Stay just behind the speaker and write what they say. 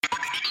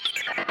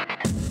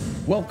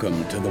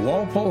Welcome to the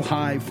Walpole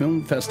High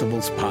Film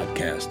Festival's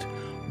podcast,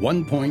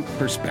 One Point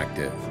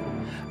Perspective,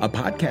 a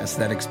podcast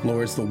that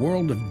explores the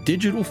world of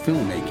digital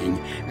filmmaking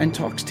and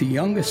talks to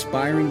young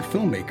aspiring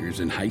filmmakers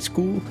in high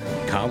school,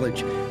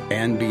 college,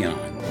 and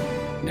beyond.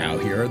 Now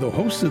here are the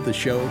hosts of the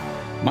show,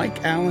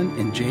 Mike Allen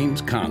and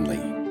James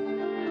Conley.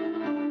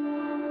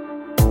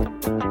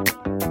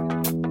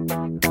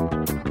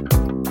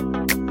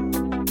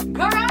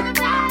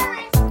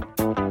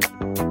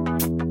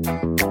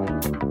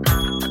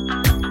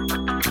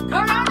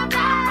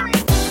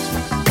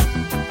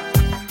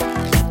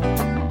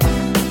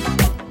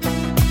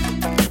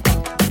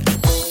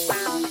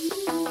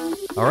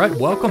 All right,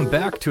 welcome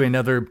back to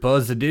another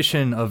Buzz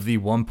edition of the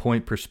One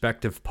Point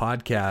Perspective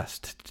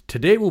podcast.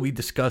 Today we'll be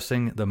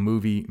discussing the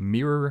movie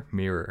Mirror,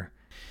 Mirror.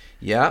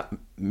 Yeah,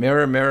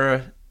 Mirror,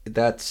 Mirror.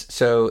 That's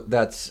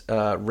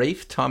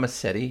Rafe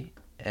Tomasetti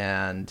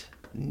and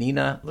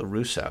Nina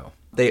LaRusso.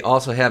 They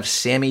also have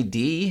Sammy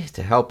D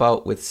to help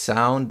out with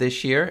sound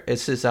this year.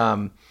 This is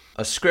a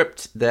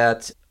script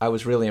that I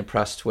was really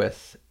impressed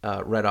with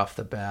right off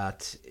the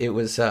bat. It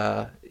was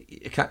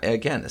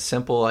again, a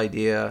simple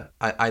idea.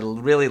 I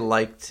really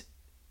liked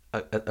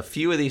a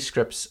few of these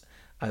scripts.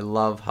 I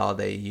love how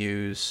they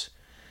use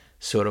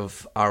sort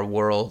of our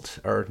world,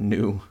 our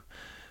new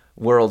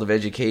world of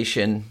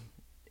education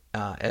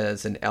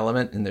as an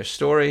element in their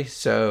story.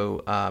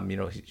 So,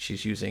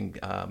 she's using,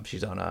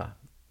 she's on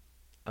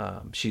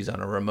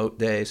a remote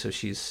day. So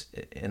she's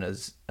in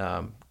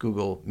a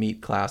Google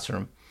Meet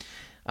classroom.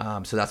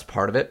 So that's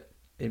part of it.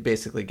 It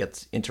basically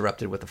gets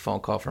interrupted with a phone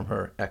call from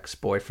her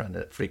ex-boyfriend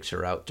that freaks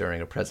her out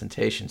during a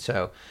presentation.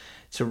 So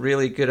it's a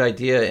really good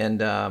idea.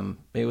 And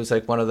it was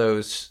like one of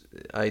those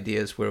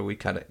ideas where we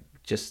kind of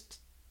just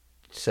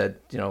said,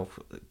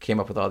 came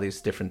up with all these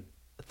different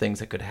things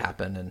that could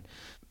happen and,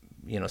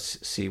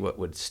 see what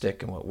would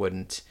stick and what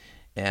wouldn't.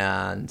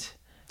 And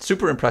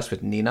super impressed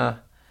with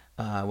Nina.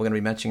 We're going to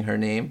be mentioning her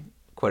name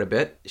quite a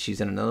bit.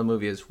 She's in another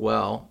movie as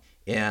well.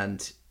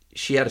 And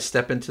she had to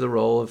step into the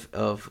role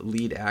of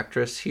lead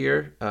actress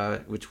here,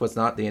 which was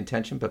not the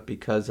intention, but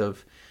because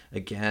of,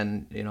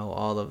 again,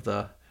 all of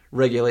the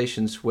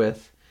regulations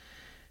with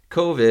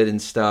COVID and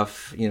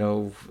stuff,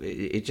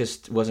 it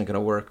just wasn't going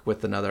to work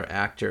with another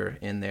actor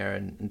in there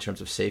in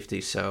terms of safety.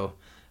 So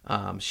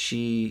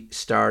she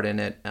starred in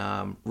it.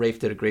 Rafe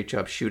did a great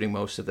job shooting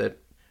most of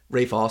it.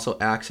 Rafe also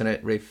acts in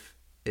it. Rafe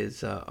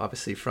is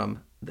obviously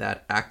from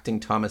that acting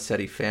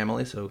Tomasetti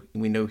family, so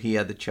we knew he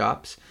had the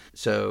chops.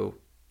 So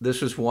this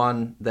was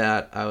one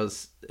that I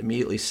was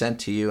immediately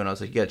sent to you, and I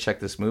was like, "You got to check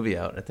this movie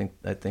out.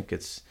 I think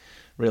it's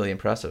really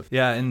impressive."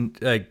 Yeah, and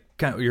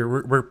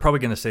we're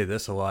probably going to say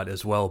this a lot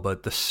as well,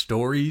 but the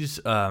stories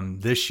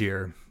this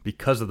year,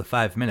 because of the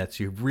 5 minutes,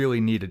 you really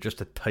needed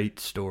just a tight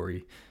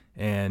story.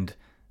 And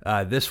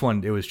this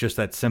one, it was just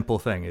that simple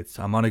thing.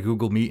 I'm on a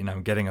Google Meet and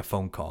I'm getting a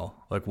phone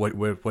call. Like,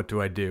 what do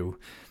I do?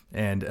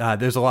 And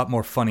there's a lot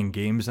more fun and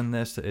games in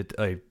this.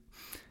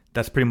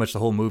 That's pretty much the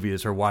whole movie,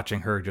 is her watching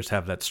her just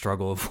have that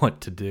struggle of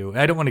what to do.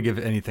 I don't want to give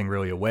anything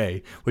really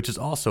away, which is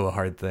also a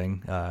hard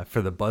thing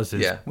for the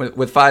buzzes. Yeah,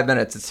 with 5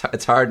 minutes,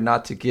 it's hard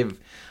not to give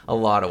a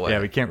lot away.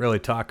 Yeah, we can't really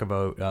talk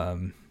about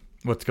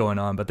what's going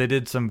on, but they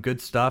did some good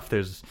stuff.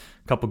 There's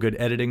a couple good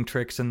editing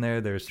tricks in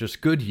there. There's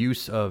just good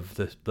use of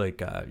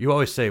the, you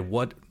always say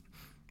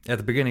at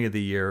the beginning of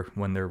the year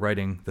when they're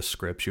writing the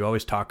scripts, you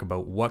always talk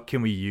about what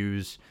can we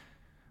use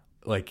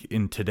like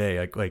in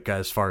today, like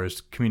as far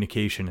as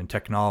communication and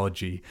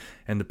technology.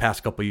 And the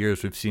past couple of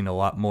years, we've seen a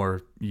lot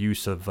more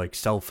use of like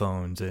cell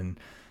phones and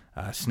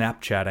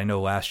Snapchat. I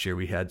know last year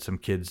we had some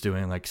kids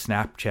doing like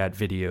Snapchat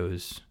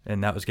videos,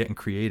 and that was getting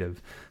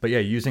creative. But yeah,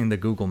 using the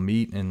Google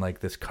Meet in like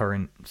this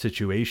current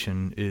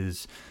situation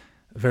is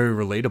very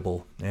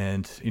relatable.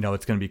 And,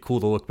 it's going to be cool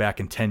to look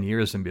back in 10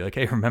 years and be like,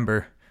 hey,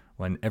 remember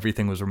when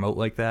everything was remote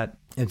like that?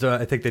 And so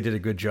I think they did a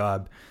good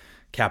job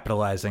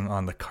capitalizing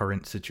on the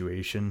current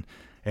situation.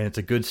 And it's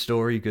a good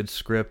story, good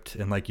script,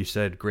 and like you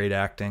said, great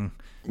acting.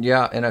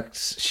 Yeah, and a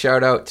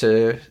shout out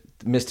to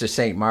Mr.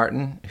 St.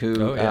 Martin,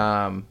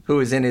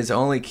 who is in his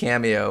only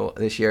cameo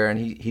this year, and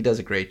he does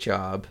a great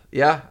job.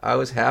 Yeah, I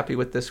was happy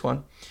with this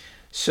one.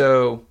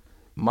 So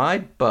my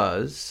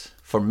buzz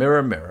for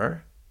Mirror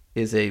Mirror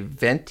is a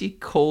venti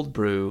cold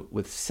brew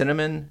with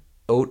cinnamon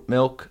oat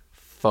milk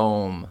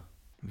foam.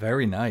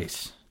 Very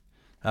nice.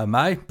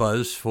 My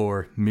buzz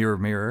for Mirror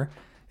Mirror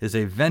is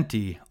a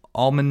venti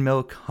almond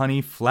milk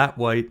honey flat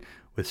white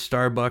with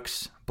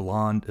Starbucks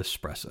blonde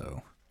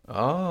espresso.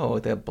 Oh,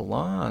 the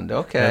blonde.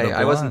 Okay, yeah, the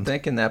blonde. I wasn't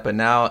thinking that, but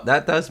now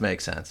that does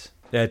make sense.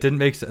 Yeah, it didn't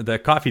make sense. The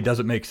coffee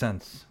doesn't make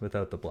sense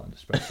without the blonde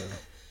espresso.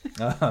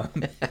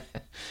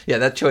 Yeah,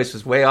 that choice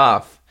was way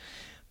off.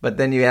 But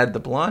then you add the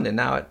blonde, and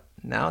now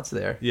it's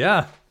there.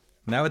 Yeah,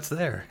 now it's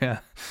there. Yeah.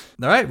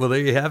 All right, well, there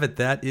you have it.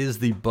 That is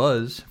the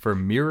buzz for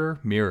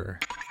Mirror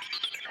Mirror.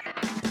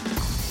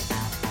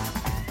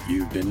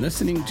 You've been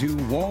listening to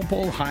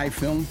Walpole High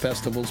Film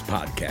Festival's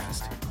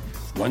podcast,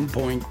 One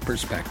Point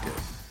Perspective.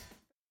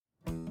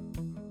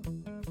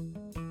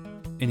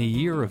 In a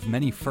year of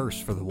many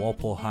firsts for the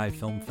Walpole High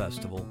Film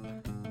Festival,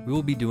 we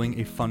will be doing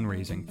a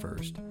fundraising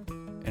first,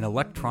 an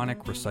electronic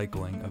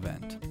recycling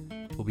event.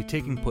 Will be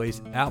taking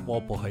place at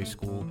Walpole High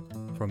School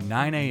from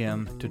 9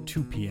 a.m. to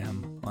 2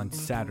 p.m. on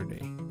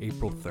Saturday,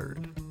 April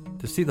 3rd.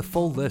 To see the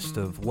full list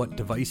of what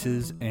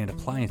devices and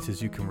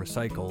appliances you can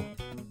recycle,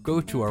 go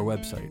to our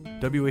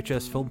website,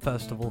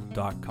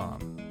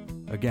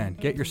 whsfilmfestival.com. Again,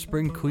 get your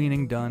spring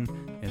cleaning done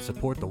and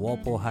support the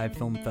Walpole High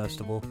Film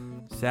Festival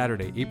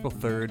Saturday, April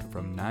 3rd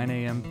from 9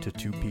 a.m. to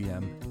 2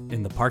 p.m.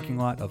 in the parking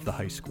lot of the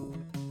high school.